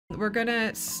We're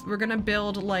gonna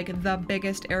build like the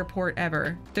biggest airport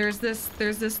ever. There's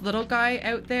this little guy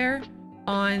out there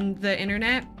on the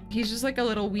internet. He's just like a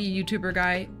little wee YouTuber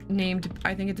guy named,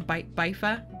 I think it's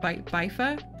Biffa.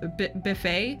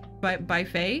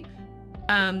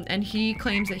 And he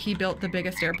claims that he built the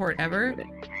biggest airport ever.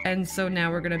 And so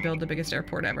now we're gonna build the biggest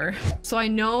airport ever. So I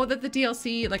know that the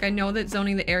DLC, like I know that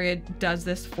zoning the area does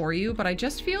this for you, but I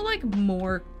just feel like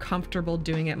more comfortable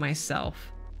doing it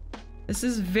myself. This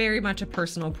is very much a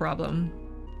personal problem.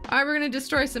 All right, we're gonna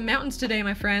destroy some mountains today,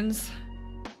 my friends.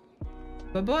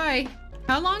 Bye-bye.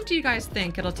 How long do you guys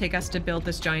think it'll take us to build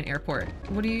this giant airport?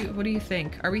 What do you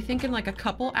think? Are we thinking like a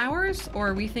couple hours, or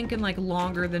are we thinking like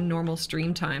longer than normal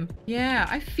stream time? Yeah,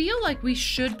 I feel like we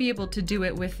should be able to do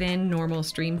it within normal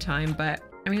stream time, but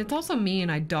I mean, it's also me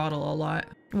and I dawdle a lot.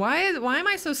 Why am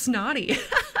I so snotty?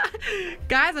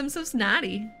 Guys, I'm so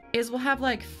snotty. We'll have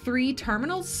like 3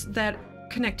 terminals that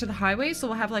connect to the highway. So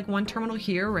we'll have like 1 terminal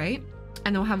here, right?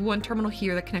 And then we'll have 1 terminal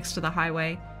here that connects to the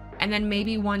highway. And then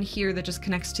maybe 1 here that just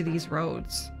connects to these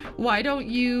roads. Why don't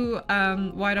you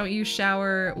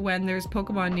shower when there's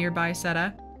Pokemon nearby,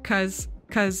 Seta? Cause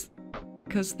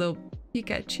they'll peek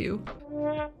at you.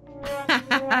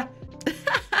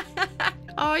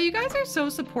 Oh, you guys are so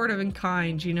supportive and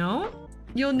kind, you know?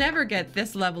 You'll never get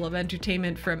this level of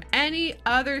entertainment from any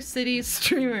other city's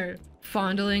streamer.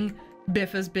 Fondling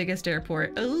Biffa's biggest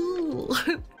airport. Ooh.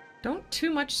 Don't too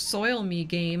much soil me,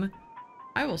 game.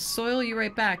 I will soil you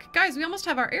right back. Guys, we almost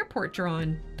have our airport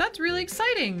drawn. That's really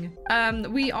exciting.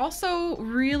 We also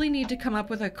really need to come up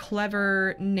with a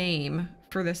clever name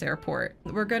for this airport.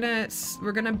 We're gonna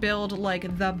build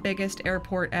like the biggest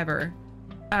airport ever.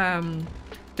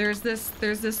 There's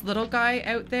this little guy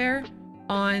out there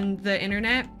on the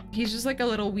internet. He's just like a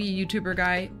little wee YouTuber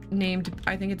guy named,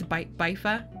 I think it's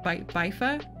Biffa.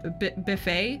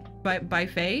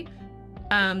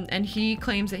 And he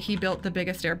claims that he built the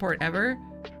biggest airport ever.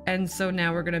 And so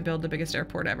now we're gonna build the biggest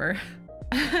airport ever.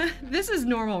 This is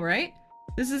normal, right?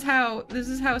 This is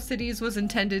how cities was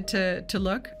intended to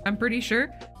look, I'm pretty sure.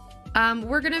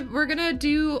 We're gonna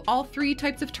do all 3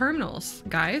 types of terminals,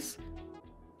 guys.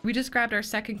 We just grabbed our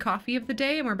 2nd coffee of the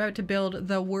day and we're about to build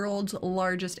the world's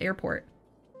largest airport.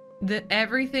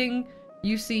 Everything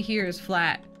you see here is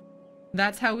flat.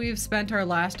 That's how we've spent our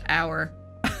last hour.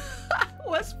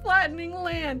 Was flattening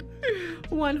land.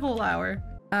 1 whole hour.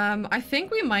 I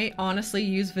think we might honestly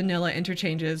use vanilla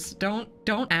interchanges. Don't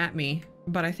at me,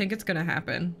 but I think it's gonna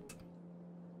happen.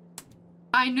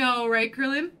 I know, right,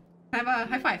 Krillin? Have a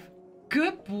high five.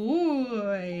 Good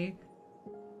boy.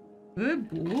 Good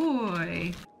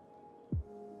boy.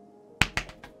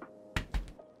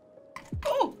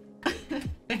 Oh,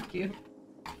 thank you.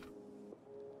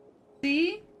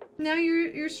 See? Now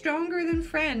you're stronger than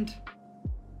friend.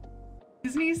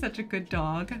 Isn't he such a good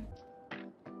dog?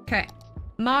 Okay.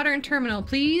 Modern terminal,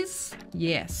 please.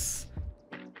 Yes.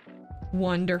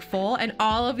 Wonderful. And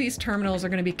all of these terminals are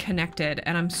going to be connected.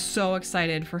 And I'm so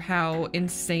excited for how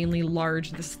insanely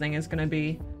large this thing is going to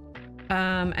be.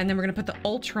 And then we're going to put the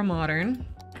ultra modern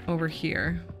over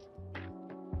here.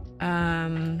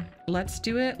 Let's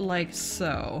do it like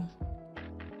so.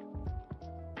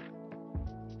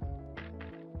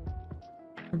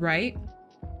 Right?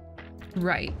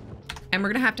 Right. And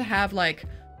we're gonna have like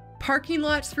parking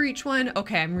lots for each one.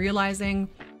 Okay, I'm realizing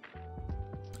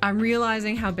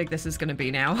how big this is gonna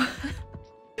be now.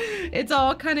 It's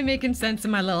all kind of making sense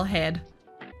in my little head.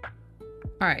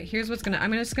 All right, here's what's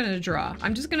I'm just gonna draw.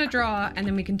 I'm just gonna draw and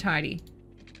then we can tidy.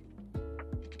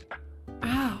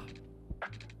 Oh,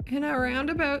 in a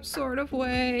roundabout sort of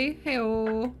way.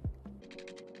 Hey-oh.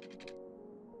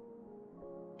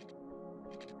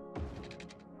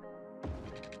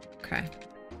 Okay.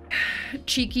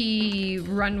 Cheeky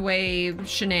runway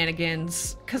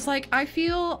shenanigans. Cause like, I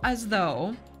feel as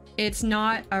though it's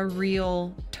not a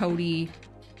real Toadie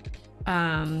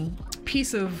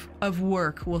piece of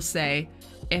work, we'll say,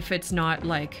 if it's not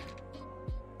like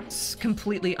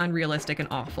completely unrealistic and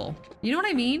awful. You know what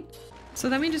I mean? So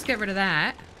then we just get rid of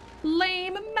that.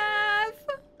 Lame math.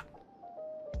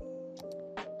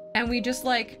 And we just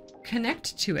like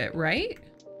connect to it, right?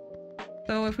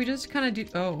 So if we just kind of do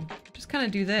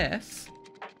this.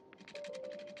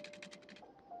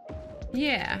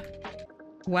 Yeah.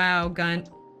 Wow, Gunt.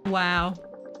 Wow.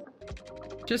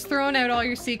 Just throwing out all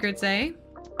your secrets, eh?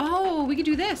 Oh, we could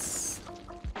do this.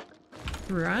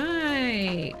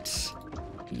 Right.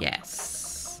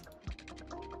 Yes.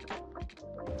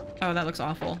 Oh, that looks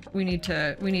awful. We need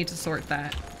to sort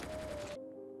that.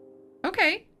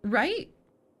 Okay, right?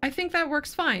 I think that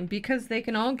works fine because they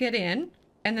can all get in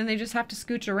and then they just have to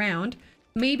scooch around.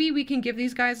 Maybe we can give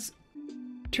these guys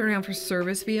Turn around for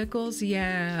service vehicles.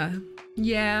 Yeah.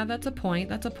 Yeah, that's a point.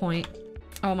 That's a point.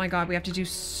 Oh my god, we have to do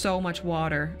so much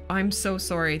water. I'm so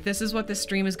sorry. This is what this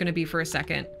stream is going to be for a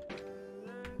second.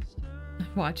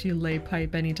 Watch you lay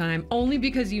pipe anytime. Only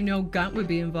because you know Gunt would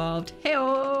be involved.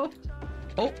 Hey-oh!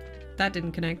 Oh, that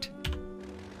didn't connect.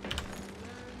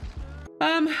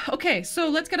 Okay, so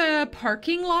let's get a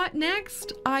parking lot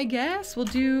next, I guess. We'll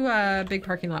do a big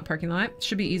parking lot.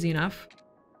 Should be easy enough.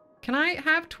 Can I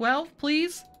have 12,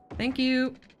 please? Thank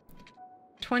you.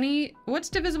 20, what's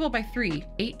divisible by 3?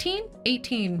 18?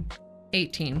 18.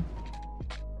 18.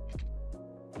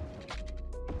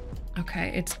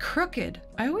 Okay, it's crooked.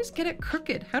 I always get it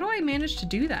crooked. How do I manage to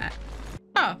do that?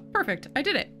 Oh, perfect. I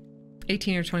did it.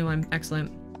 18 or 21.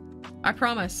 Excellent. I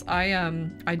promise.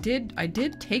 I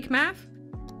did take math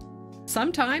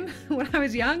sometime when I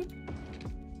was young.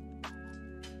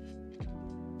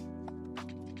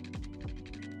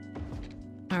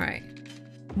 All right.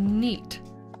 Neat.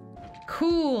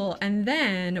 Cool. And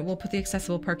then we'll put the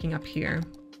accessible parking up here.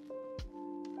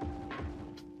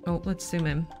 Oh, let's zoom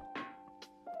in.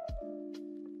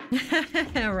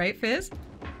 Right, Fizz?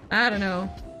 I don't know.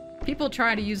 People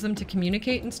try to use them to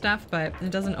communicate and stuff, but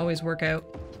it doesn't always work out.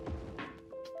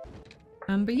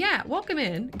 But yeah, welcome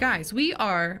in. Guys, we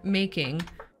are making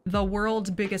the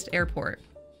world's biggest airport.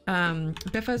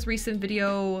 Biffa's recent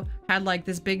video had like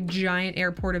this big giant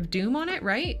airport of doom on it,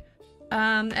 right?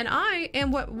 And I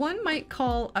am what one might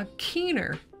call a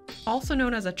keener, also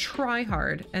known as a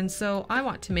tryhard. And so I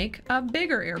want to make a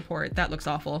bigger airport. That looks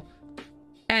awful.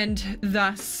 And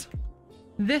thus,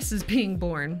 this is being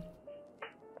born.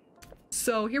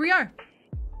 So here we are.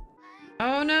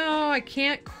 Oh no, I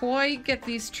can't quite get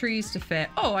these trees to fit.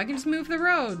 Oh, I can just move the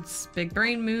roads. Big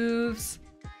brain moves.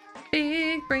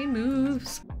 Big brain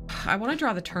moves. I want to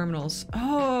draw the terminals.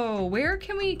 Oh, where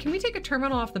can we take a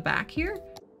terminal off the back here?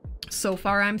 So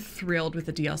far, I'm thrilled with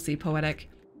the DLC Poetic.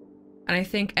 And I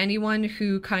think anyone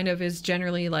who kind of is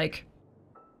generally like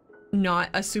not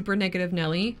a super negative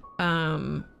Nelly,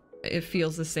 it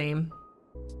feels the same.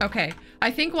 Okay,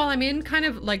 I think while I'm in kind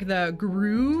of like the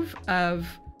groove of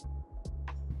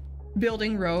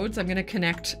building roads, I'm gonna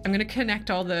connect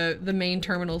all the main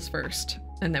terminals first,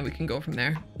 and then we can go from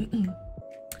there.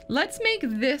 Let's make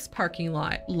this parking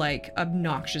lot like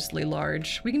obnoxiously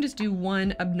large. We can just do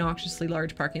one obnoxiously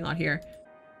large parking lot here.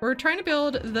 We're trying to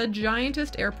build the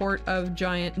giantest airport of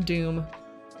giant doom.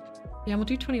 Yeah, we'll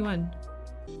do 21.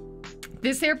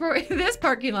 This airport, this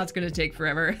parking lot's gonna take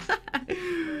forever.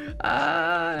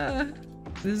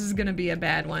 This is gonna be a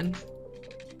bad one.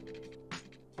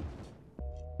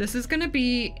 This is gonna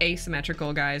be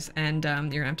asymmetrical, guys, and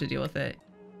you're gonna have to deal with it.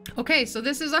 Okay, so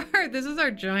this is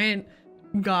our giant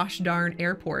gosh darn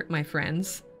airport, my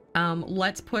friends.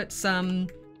 Let's put some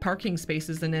parking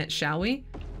spaces in it, shall we?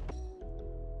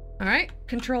 All right,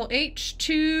 Control H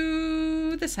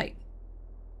to this height.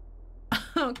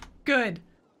 Oh, good.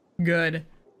 Good.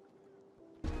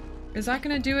 Is that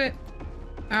gonna do it?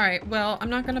 All right, well, I'm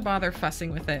not gonna bother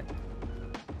fussing with it.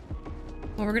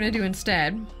 What we're gonna do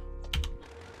instead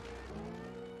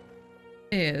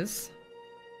is,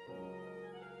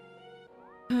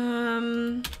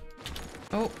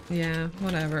 oh, yeah,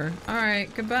 whatever. All right,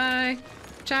 goodbye.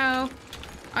 Ciao.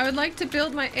 I would like to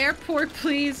build my airport,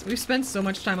 please. We've spent so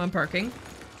much time on parking.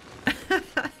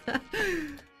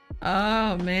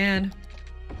 Oh, man.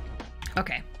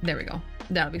 Okay, there we go.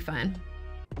 That'll be fine.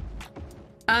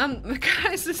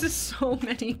 Guys, this is so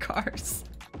many cars.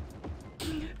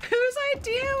 Whose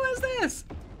idea was this?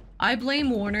 I blame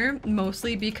Warner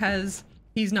mostly because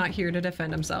he's not here to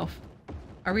defend himself.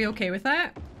 Are we okay with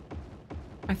that?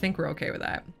 I think we're okay with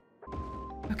that.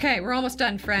 Okay, we're almost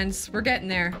done, friends. We're getting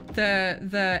there.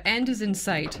 The end is in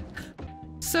sight.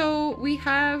 So we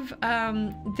have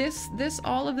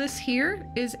all of this here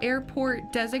is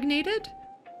airport designated.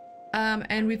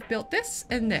 And we've built this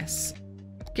and this.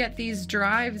 Get these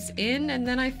drives in, and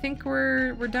then I think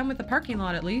we're done with the parking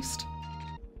lot at least.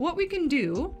 What we can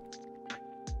do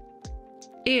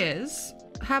is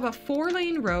have a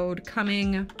 4-lane road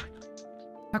coming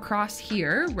across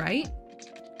here, right?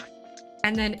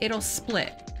 And then it'll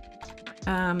split.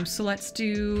 So let's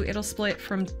do, it'll split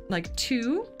from like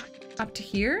 2 up to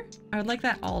here. I would like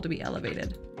that all to be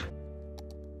elevated.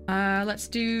 Let's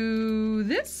do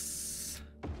this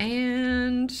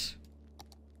and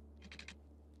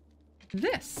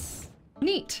this.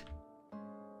 Neat.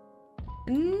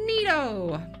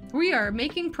 Neato. We are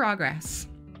making progress.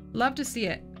 Love to see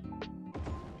it.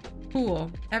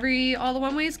 Cool. All the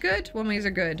one-ways good? One-ways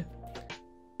are good.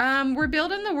 We're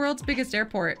building the world's biggest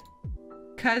airport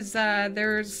because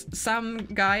there's some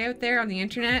guy out there on the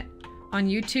internet on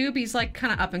YouTube. He's like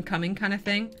kind of up and coming kind of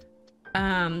thing.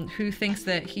 Who thinks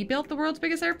that he built the world's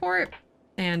biggest airport.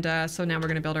 And so now we're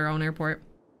gonna build our own airport.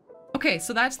 Okay,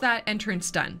 so that's that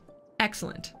entrance done.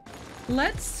 Excellent.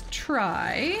 Let's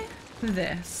try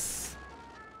this.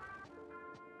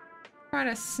 Try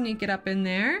to sneak it up in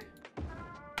there.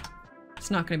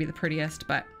 It's not gonna be the prettiest,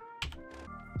 but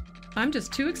I'm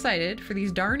just too excited for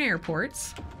these darn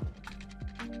airports.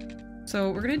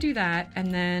 So we're gonna do that,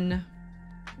 and then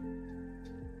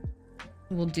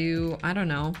we'll do, I don't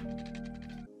know.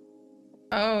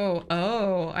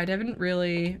 Oh, I didn't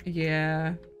really,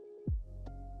 yeah.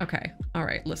 Okay, all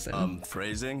right, listen.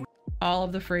 Phrasing? All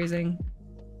of the phrasing.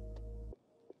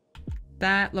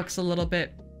 That looks a little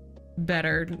bit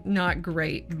better, not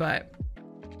great, but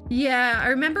yeah, I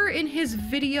remember in his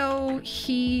video,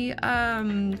 he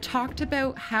talked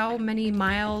about how many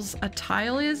miles a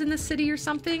tile is in the city or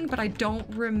something, but I don't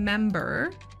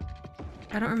remember.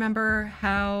 I don't remember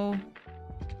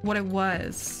what it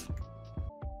was.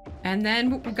 And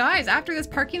then, guys, after this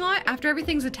parking lot, after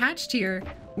everything's attached here,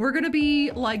 we're gonna be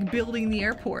like building the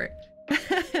airport.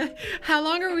 How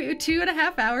long are we?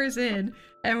 2.5 hours in,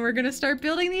 and we're gonna start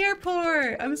building the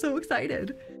airport. I'm so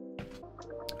excited.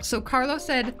 So Carlos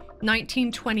said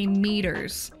 1920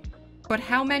 meters, but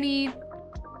how many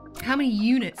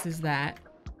units is that?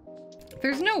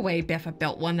 There's no way Biffa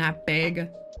built one that big.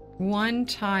 One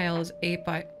tile is 8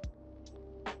 by...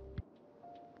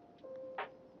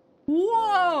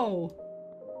 Whoa!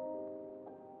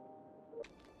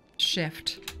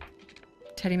 Shift.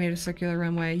 Teddy made a circular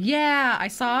runway. Yeah, I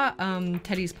saw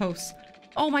Teddy's posts.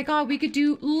 Oh my god, we could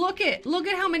do, look at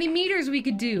how many meters we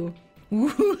could do.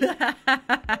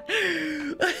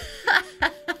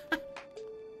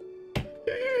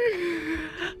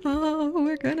 Oh,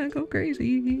 we're gonna go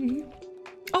crazy.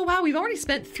 Oh wow, we've already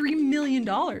spent $3 million.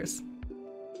 All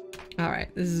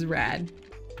right, this is rad.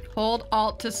 Hold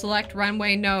Alt to select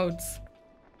runway nodes.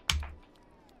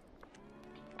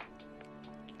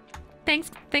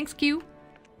 Thanks, Q.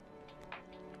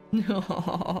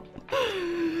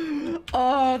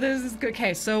 Oh, this is good.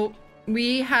 Okay, so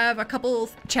we have a couple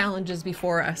challenges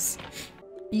before us.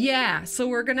 Yeah, so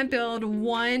we're gonna build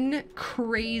one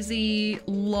crazy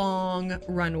long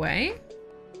runway.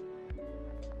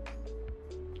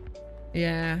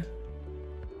 Yeah.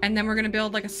 And then we're gonna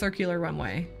build like a circular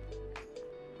runway.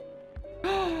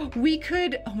 We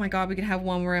could, oh my god, we could have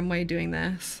one runway doing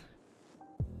this.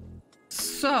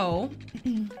 So,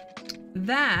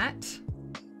 that...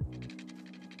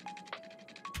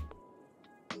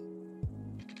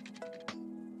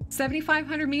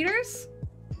 7,500 meters?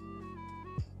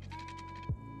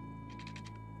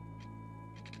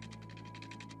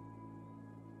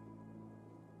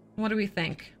 What do we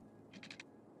think?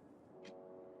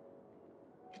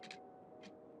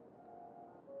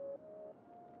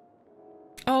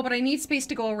 Oh, but I need space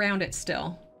to go around it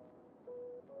still.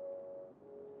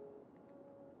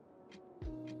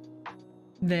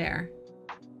 There.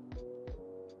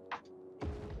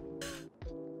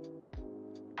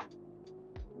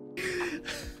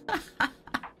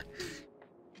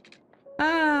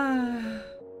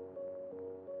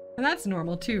 And that's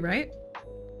normal too, right?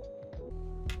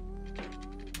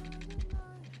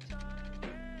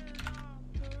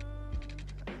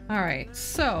 All right,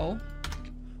 so...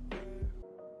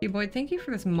 Hey boy, thank you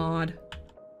for this mod.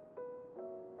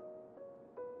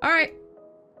 All right.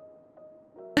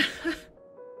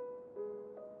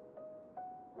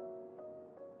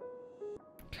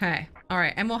 Okay, all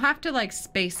right, and we'll have to like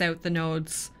space out the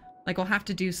nodes. Like we'll have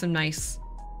to do some nice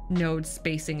node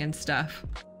spacing and stuff.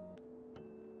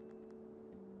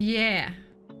 Yeah.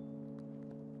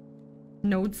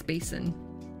 Node spacing.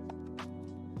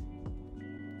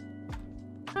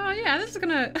 Oh yeah, this is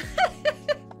gonna...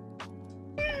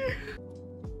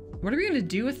 What are we gonna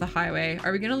do with the highway?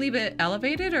 Are we gonna leave it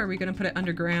elevated or are we gonna put it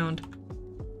underground?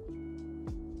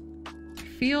 I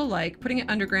feel like putting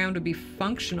it underground would be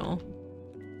functional.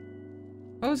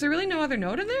 Oh, is there really no other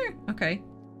node in there? Okay.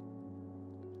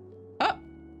 Oh.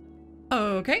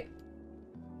 Okay.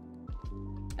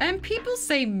 And people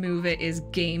say move it is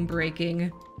game breaking.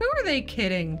 Who are they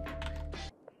kidding?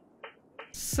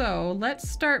 So let's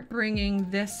start bringing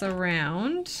this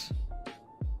around.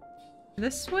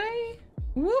 This way.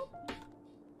 Whoop.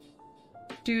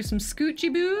 Do some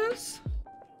scoochy boos.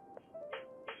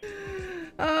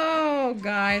 Oh,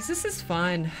 guys, this is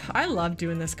fun. I love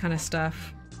doing this kind of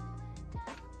stuff.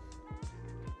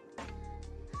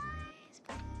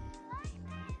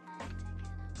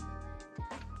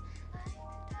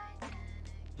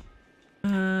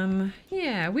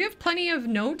 Yeah, we have plenty of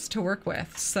nodes to work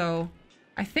with, so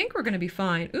I think we're gonna be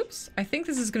fine. Oops, I think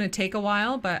this is gonna take a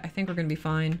while, but I think we're gonna be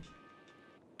fine.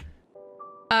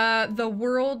 The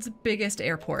world's biggest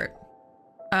airport.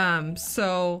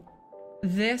 So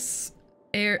this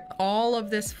all of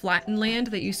this flattened land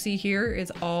that you see here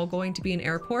is all going to be an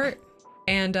airport.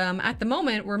 And at the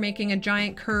moment, we're making a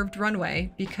giant curved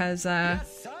runway because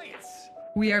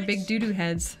we are big doo-doo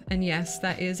heads. And yes,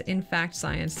 that is in fact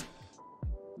science.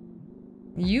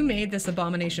 You made this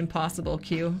abomination possible,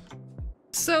 Q.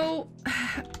 So,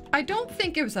 I don't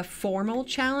think it was a formal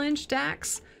challenge,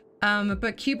 Dax,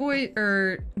 but Q-Boy,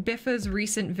 or Biffa's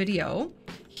recent video,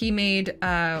 he made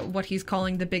what he's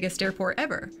calling the biggest airport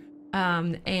ever.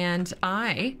 And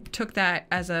I took that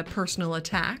as a personal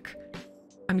attack.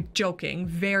 I'm joking,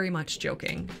 very much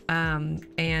joking.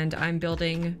 And I'm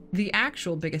building the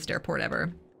actual biggest airport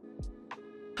ever.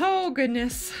 Oh,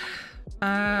 goodness.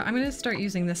 I'm gonna start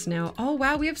using this now. Oh,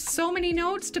 wow, we have so many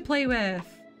nodes to play with.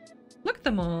 Look at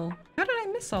them all. How did I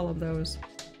miss all of those?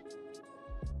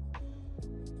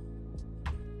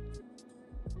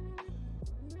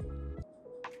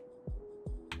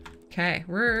 Okay,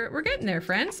 we're getting there,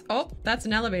 friends. Oh, that's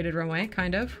an elevated runway,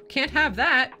 kind of. Can't have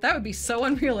that. That would be so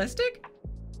unrealistic.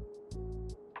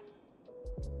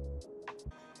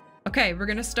 Okay, we're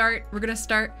gonna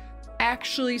start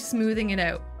actually smoothing it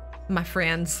out, my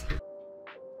friends.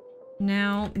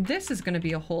 Now, this is gonna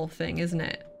be a whole thing, isn't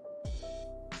it?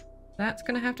 That's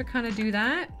gonna have to kind of do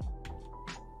that.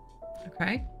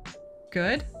 Okay,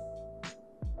 good.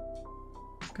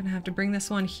 Gonna have to bring this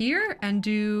one here and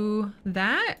do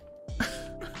that.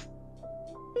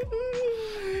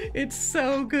 It's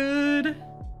so good.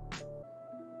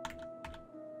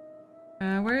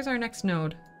 Where's our next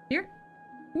node? Here?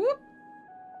 Whoop.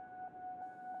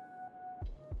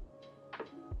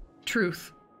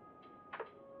 Truth.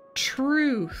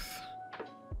 Truth.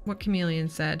 What Chameleon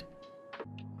said.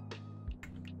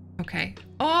 Okay.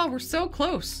 Oh, we're so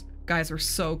close. Guys, we're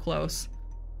so close.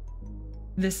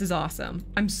 This is awesome.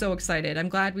 I'm so excited. I'm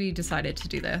glad we decided to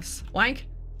do this. Wank?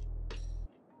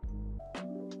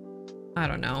 I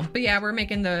don't know. But yeah, we're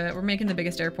making the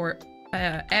biggest airport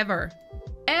ever.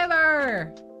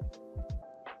 Ever!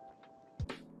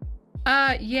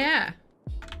 Yeah.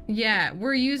 Yeah,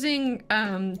 we're using,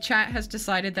 chat has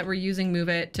decided that we're using Move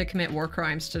It to commit war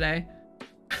crimes today.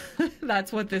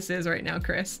 That's what this is right now,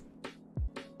 Chris.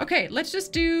 Okay, let's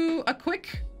just do a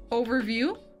quick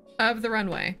overview of the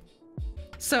runway.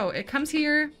 So it comes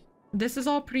here. This is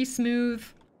all pretty smooth.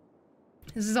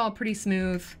 This is all pretty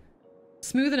smooth.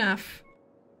 Smooth enough.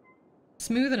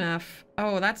 Smooth enough.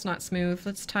 Oh, that's not smooth.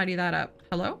 Let's tidy that up.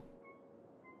 Hello?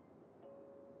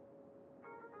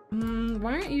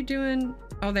 Why aren't you doing...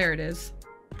 Oh, there it is.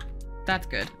 That's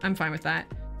good. I'm fine with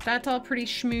that. That's all pretty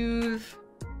smooth.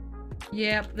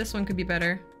 Yep, this one could be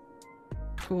better.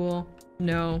 Cool.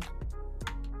 No.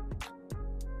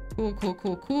 Cool, cool,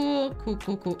 cool, cool. Cool,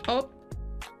 cool, cool. Oh.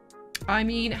 I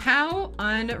mean, how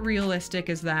unrealistic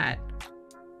is that?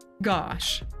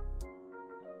 Gosh.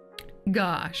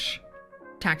 Gosh.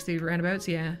 Taxi roundabouts,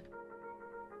 yeah.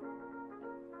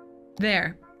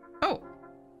 There. Oh.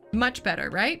 Much better,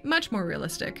 right? Much more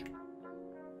realistic.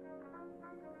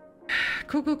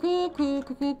 Cool, cool, cool, cool,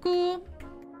 cool, cool, cool.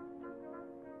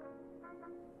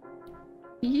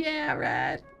 Yeah,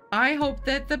 rad. I hope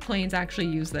that the planes actually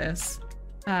use this.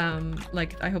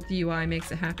 Like, I hope the UI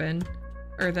makes it happen.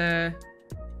 Or the...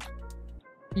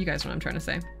 You guys know what I'm trying to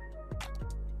say.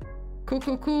 Cool,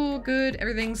 cool, cool, good.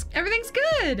 Everything's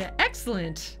good.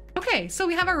 Excellent. Okay, so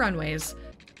we have our runways.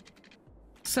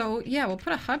 So yeah, we'll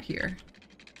put a hub here.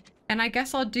 And I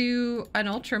guess I'll do an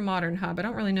ultra modern hub. I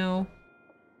don't really know.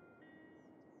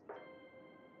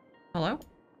 Hello?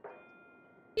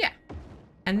 Yeah.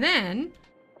 And then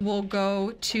we'll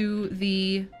go to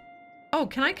the... Oh,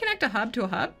 can I connect a hub to a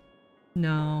hub?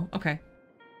 No. Okay.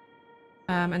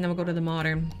 And then we'll go to the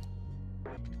modern.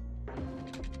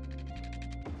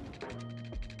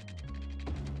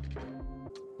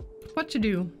 What to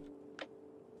do?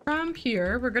 From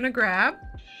here, we're gonna grab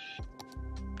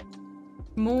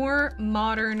more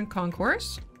modern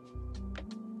concourse.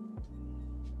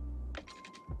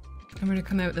 I'm gonna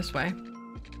come out this way.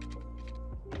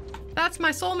 That's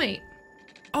my soulmate.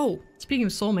 Oh, speaking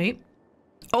of soulmate.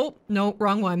 Oh, no,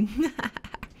 wrong one.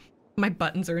 My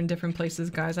buttons are in different places,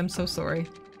 guys. I'm so sorry.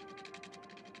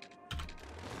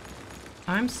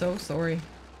 I'm so sorry.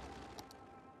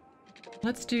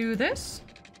 Let's do this.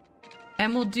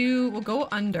 And we'll go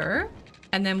under,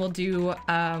 and then we'll do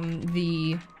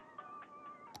the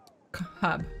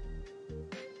hub.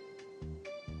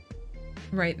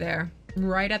 Right there.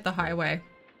 Right at the highway.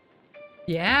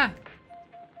 Yeah.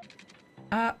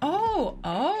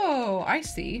 Oh, I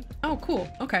see. Oh, cool.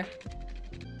 Okay.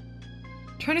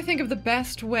 Trying to think of the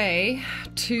best way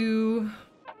to...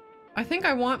 I think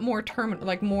I want more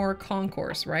like more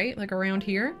concourse, right? Like around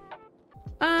here.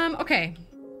 Okay.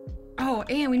 Oh,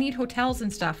 and we need hotels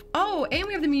and stuff. Oh, and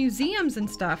we have the museums and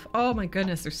stuff. Oh my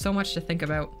goodness, there's so much to think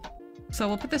about. So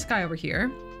we'll put this guy over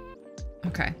here.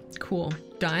 Okay, cool.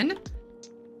 Done.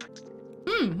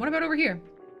 What about over here?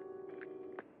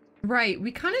 Right,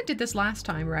 we kind of did this last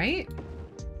time, right?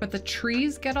 But the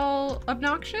trees get all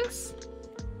obnoxious?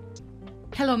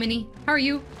 Hello, Minnie. How are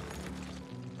you?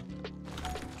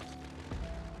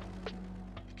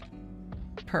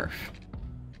 Perf.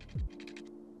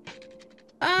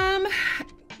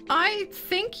 I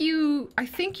think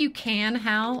you can,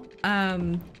 Hal.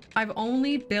 I've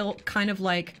only built kind of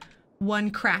like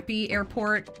one crappy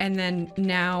airport and then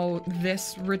now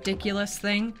this ridiculous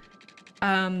thing.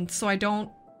 So I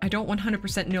don't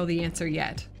 100% know the answer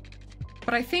yet.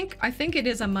 But I think it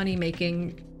is a money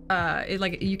making,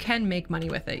 like you can make money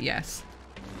with it, yes.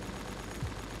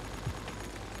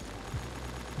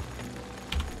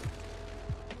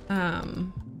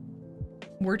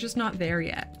 We're just not there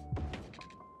yet.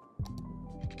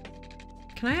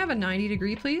 Can I have a 90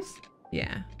 degree, please?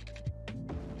 Yeah.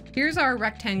 Here's our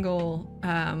rectangle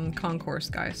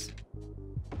concourse, guys.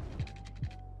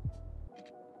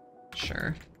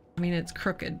 Sure. I mean, it's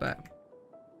crooked, but...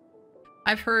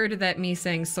 I've heard that me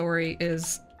saying sorry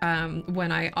is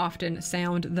when I often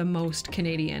sound the most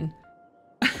Canadian.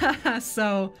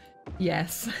 So,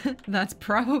 yes, that's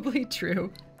probably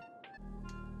true.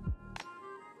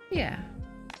 Yeah.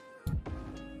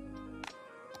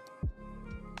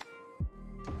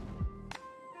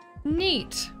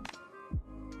 Neat.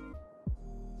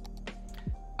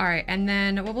 All right, and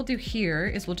then what we'll do here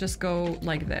is we'll just go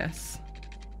like this.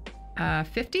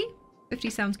 50? 50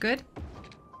 sounds good.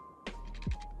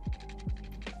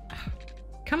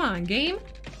 Come on, game.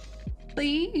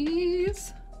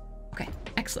 Please. Okay,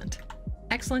 excellent.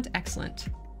 Excellent, excellent.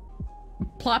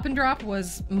 Plop and Drop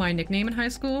was my nickname in high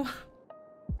school.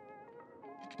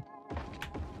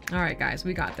 All right, guys,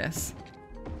 we got this.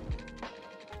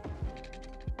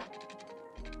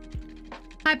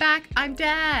 Hi, back. I'm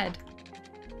Dad.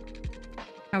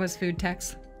 How was food,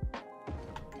 Tex?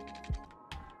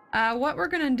 What we're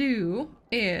gonna do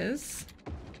is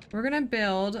we're gonna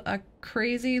build a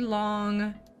crazy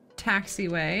long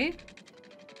taxiway.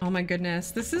 Oh my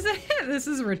goodness, this is this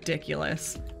is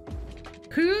ridiculous.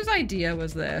 Whose idea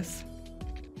was this?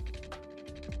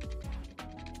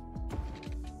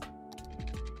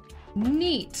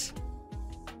 Neat.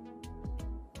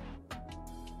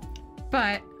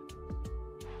 But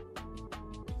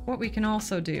what we can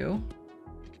also do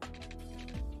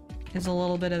is a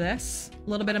little bit of this, a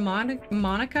little bit of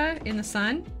Monica in the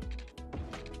sun,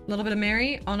 a little bit of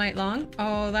Mary all night long.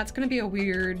 Oh, that's gonna be a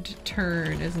weird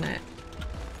turn, isn't it?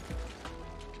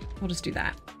 We'll just do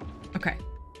that. Okay.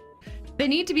 They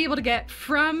need to be able to get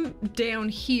from down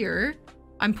here.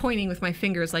 I'm pointing with my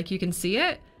fingers like you can see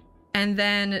it. And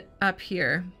then up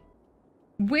here,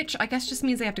 which I guess just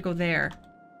means they have to go there.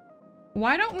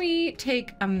 Why don't we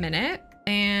take a minute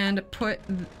and put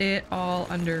it all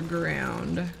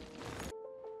underground?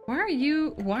 Why are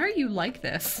you like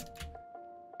this?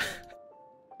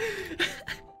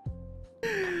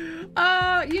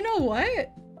 You know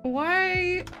what?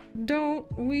 Why don't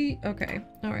we? Okay.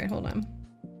 All right, hold on.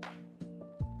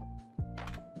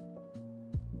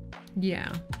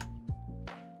 Yeah.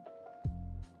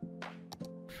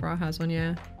 Fra has one,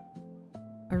 yeah.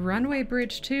 A runway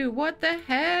bridge too. What the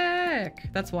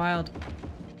heck? That's wild.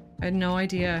 I had no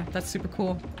idea. That's super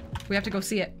cool. We have to go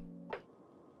see it.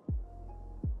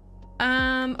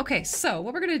 Okay, so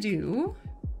what we're gonna do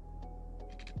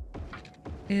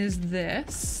is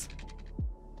this.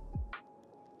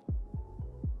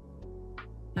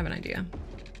 I have an idea.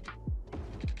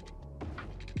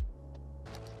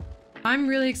 I'm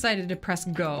really excited to press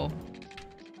go.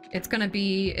 It's gonna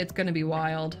be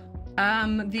wild.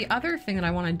 The other thing that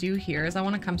I want to do here is I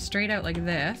want to come straight out like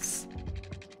this.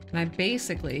 And I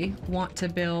basically want to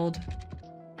build...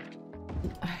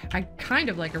 I kind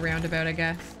of like a roundabout, I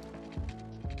guess.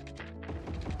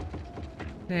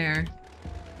 There.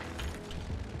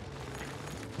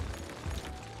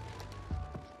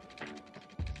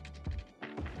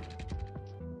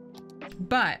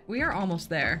 But we are almost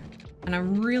there. And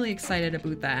I'm really excited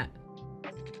about that.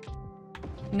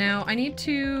 Now, I need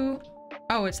to...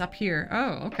 Oh, it's up here.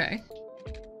 Oh, okay.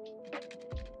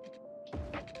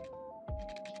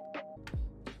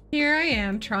 Here I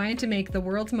am trying to make the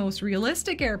world's most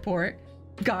realistic airport.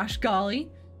 Gosh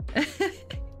golly.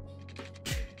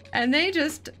 And they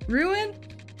just ruin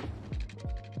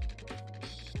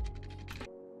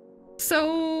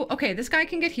So, okay, this guy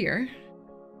can get here.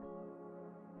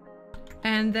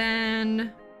 And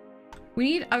then we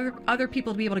need other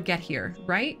people to be able to get here,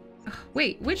 right?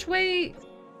 Wait, which way?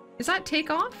 Is that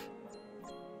takeoff?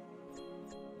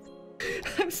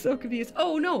 I'm so confused.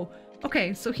 Oh, no.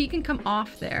 Okay, so he can come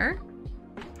off there.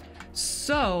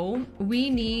 So we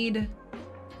need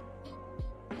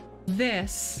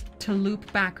this to loop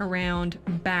back around,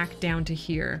 back down to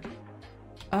here.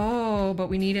 Oh, but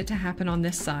we need it to happen on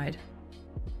this side.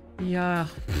 Yeah.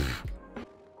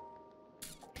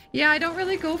 Yeah, I don't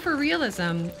really go for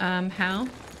realism, Hal.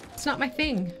 It's not my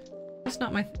thing. It's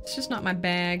just not my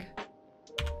bag.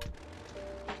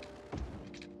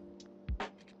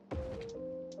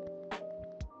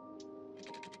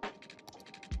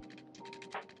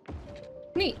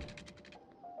 Neat.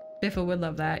 Biffa would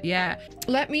love that, yeah.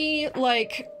 Let me,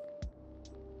 like,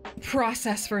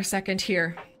 process for a second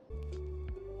here.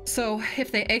 So,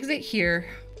 if they exit here,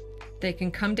 they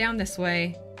can come down this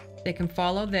way. They can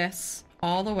follow this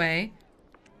all the way.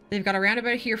 They've got a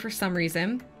roundabout here for some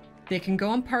reason. They can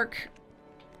go and park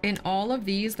in all of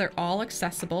these. They're all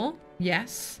accessible,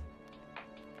 yes.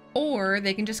 Or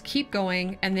they can just keep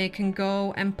going and they can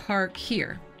go and park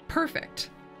here. Perfect.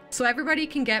 So everybody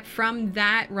can get from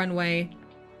that runway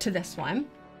to this one,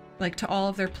 like to all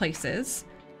of their places.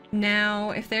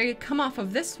 Now, if they come off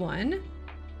of this one,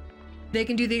 they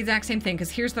can do the exact same thing,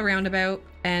 because here's the roundabout,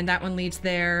 and that one leads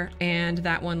there, and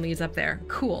that one leads up there.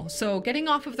 Cool. So getting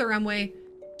off of the runway,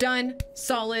 done,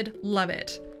 solid, love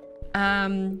it.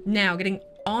 Now getting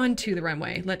onto the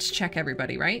runway, let's check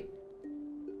everybody, right?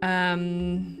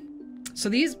 So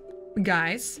these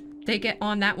guys, they get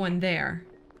on that one there.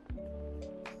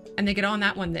 And they get on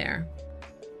that one there.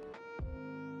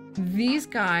 These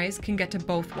guys can get to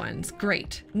both ones.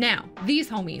 Great. Now, these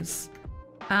homies.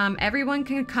 Everyone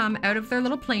can come out of their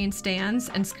little plane stands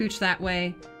and scooch that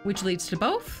way, which leads to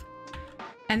both.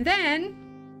 And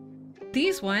then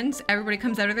these ones, everybody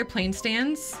comes out of their plane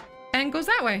stands and goes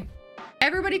that way.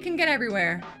 Everybody can get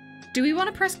everywhere. Do we want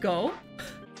to press go?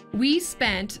 We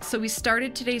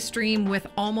started today's stream with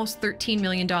almost $13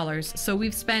 million. So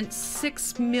we've spent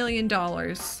 $6 million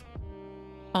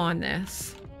on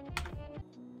this.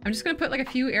 I'm just gonna put like a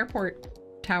few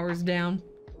airport towers down.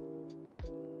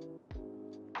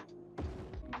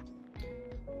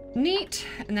 Neat.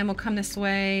 And then we'll come this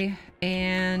way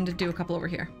and do a couple over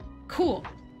here. Cool.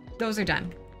 Those are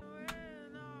done.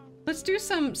 Let's do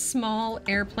some small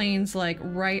airplanes like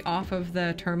right off of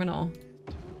the terminal.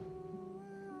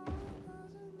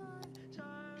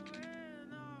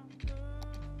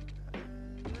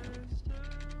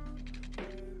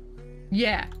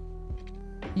 Yeah.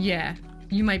 Yeah.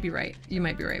 You might be right. You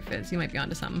might be right, Fizz. You might be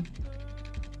onto something.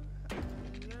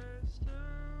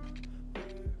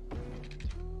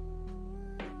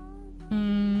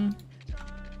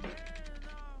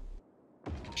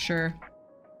 Sure.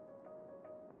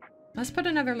 Let's put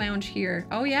another lounge here.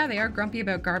 Oh yeah, they are grumpy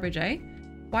about garbage, eh?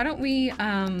 Why don't we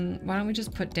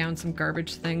just put down some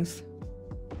garbage things?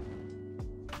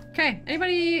 Okay,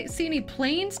 anybody see any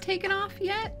planes taken off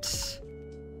yet?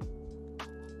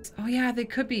 Oh yeah, they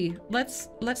could be. Let's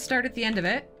start at the end of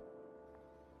it.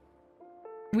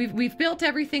 We've built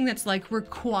everything that's like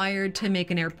required to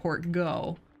make an airport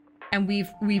go. And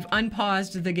we've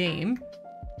unpaused the game.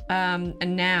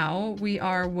 And now we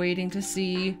are waiting to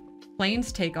see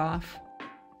planes take off.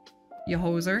 You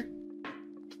hoser.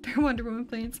 They're Wonder Woman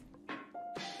planes.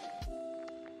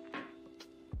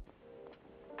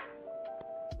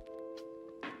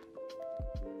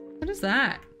 What is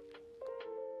that?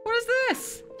 What is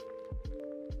this?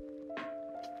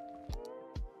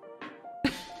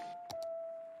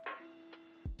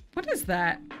 What is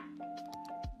that?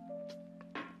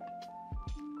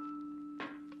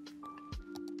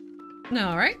 No,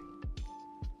 all right.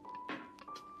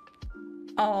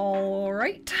 All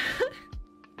right.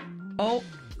 Oh.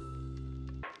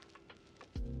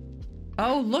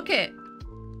 Oh, look it.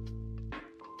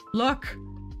 Look.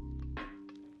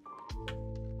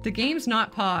 The game's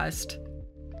not paused.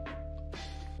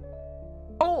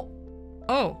 Oh.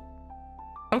 Oh.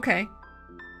 Okay.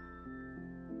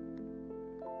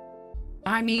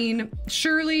 I mean,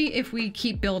 surely if we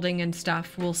keep building and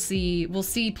stuff, we'll see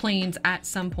planes at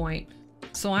some point.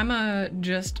 So I'ma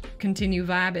just continue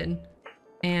vibing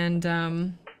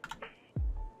and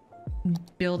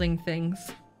building things.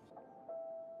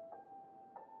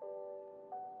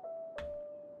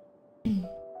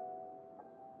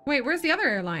 Wait, where's the other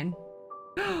airline?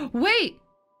 Wait!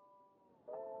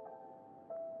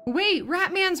 Wait,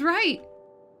 Ratman's right!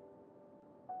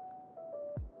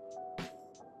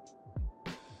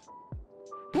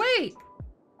 Wait!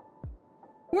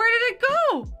 Where did it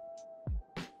go?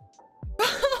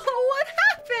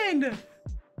 land!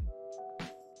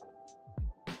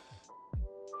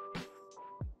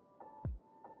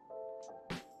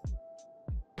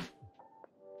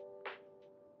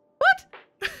 What?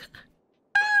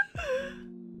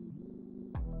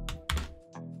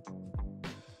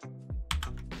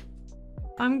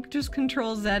 I'm just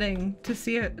control Zing to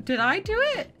see it. Did I do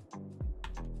it?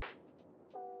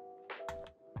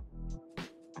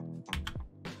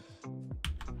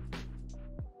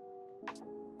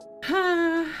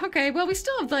 Okay, well, we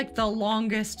still have like the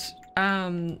longest,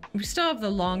 we still have the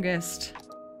longest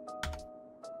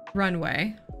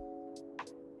runway.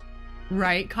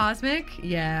 Right, Cosmic?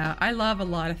 Yeah, I love a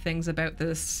lot of things about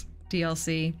this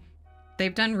DLC.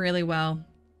 They've done really well.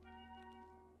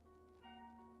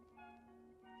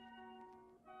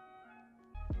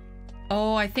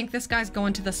 Oh, I think this guy's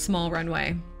going to the small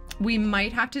runway. We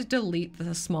might have to delete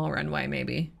the small runway,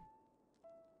 maybe.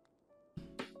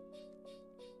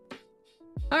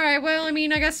 All right, well, I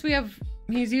mean, I guess we have...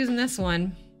 He's using this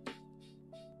one.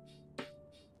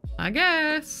 I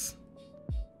guess.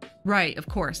 Right, of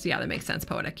course. Yeah, that makes sense,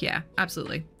 Poetic. Yeah,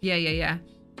 absolutely. Yeah.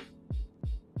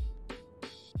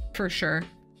 For sure.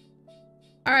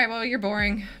 All right, well, you're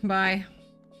boring. Bye.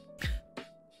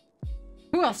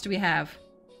 Who else do we have?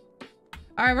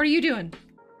 All right, what are you doing?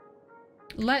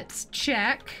 Let's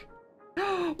check.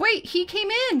 Wait, he came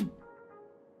in.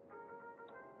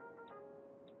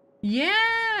 Yeah.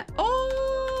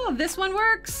 Oh, this one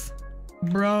works.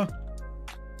 Bruh.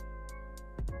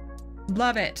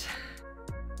 Love it.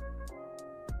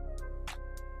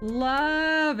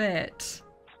 Love it.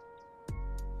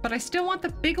 But I still want the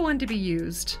big one to be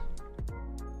used.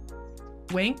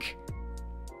 Wink.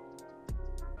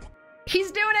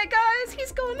 He's doing it, guys!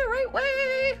 He's going the right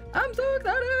way! I'm so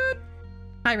excited!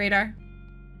 Hi, Radar.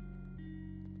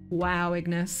 Wow,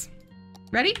 Ignis.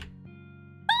 Ready?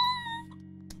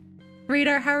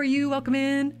 Radar, how are you? Welcome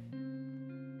in.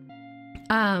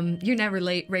 You're never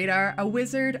late, Radar. A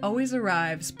wizard always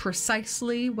arrives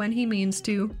precisely when he means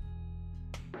to.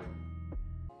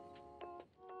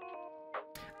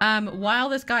 While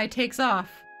this guy takes off,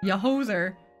 ya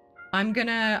hoser, I'm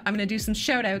gonna do some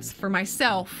shout outs for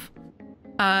myself.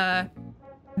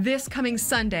 This coming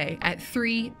Sunday at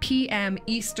 3 p.m.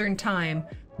 Eastern Time,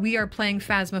 we are playing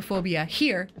Phasmophobia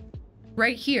here,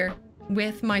 right here,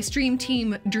 with my stream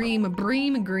team Dream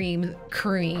Bream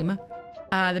Cream,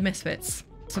 the Misfits.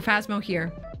 So Phasmo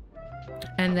here.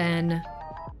 And then,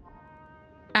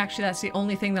 actually that's the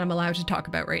only thing that I'm allowed to talk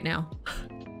about right now.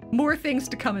 More things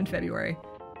to come in February.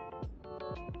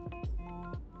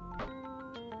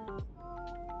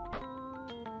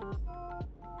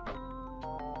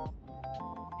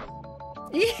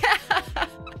 Yeah!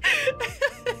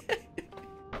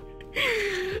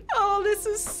 Oh, this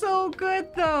is so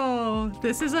good though.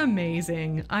 This is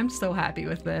amazing. I'm so happy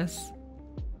with this.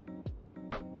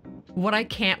 What I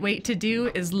can't wait to do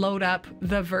is load up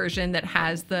the version that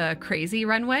has the crazy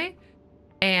runway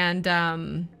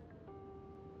and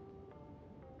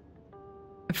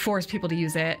force people to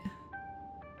use it.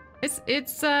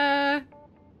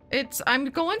 I'm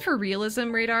going for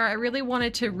realism, Radar. I really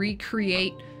wanted to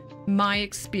recreate my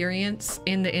experience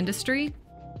in the industry.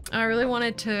 I really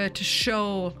wanted to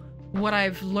show what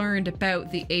I've learned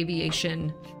about the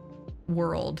aviation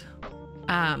world.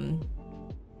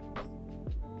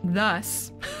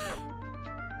 Thus,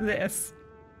 this.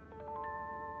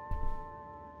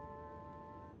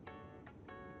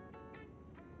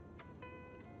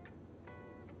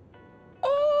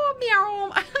 Oh,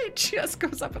 meow! It just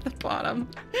goes up at the bottom.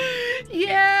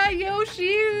 Yeah,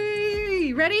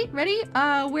 Yoshi! Ready? Ready?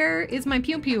 Where is my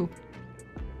pew pew?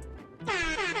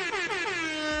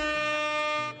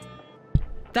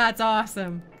 That's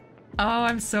awesome. Oh,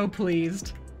 I'm so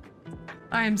pleased.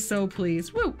 I am so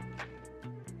pleased. Woo!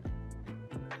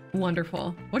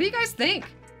 Wonderful. What do you guys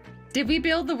think? Did we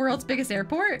build the world's biggest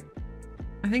airport?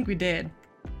 I think we did.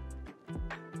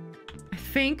 I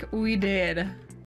think we did.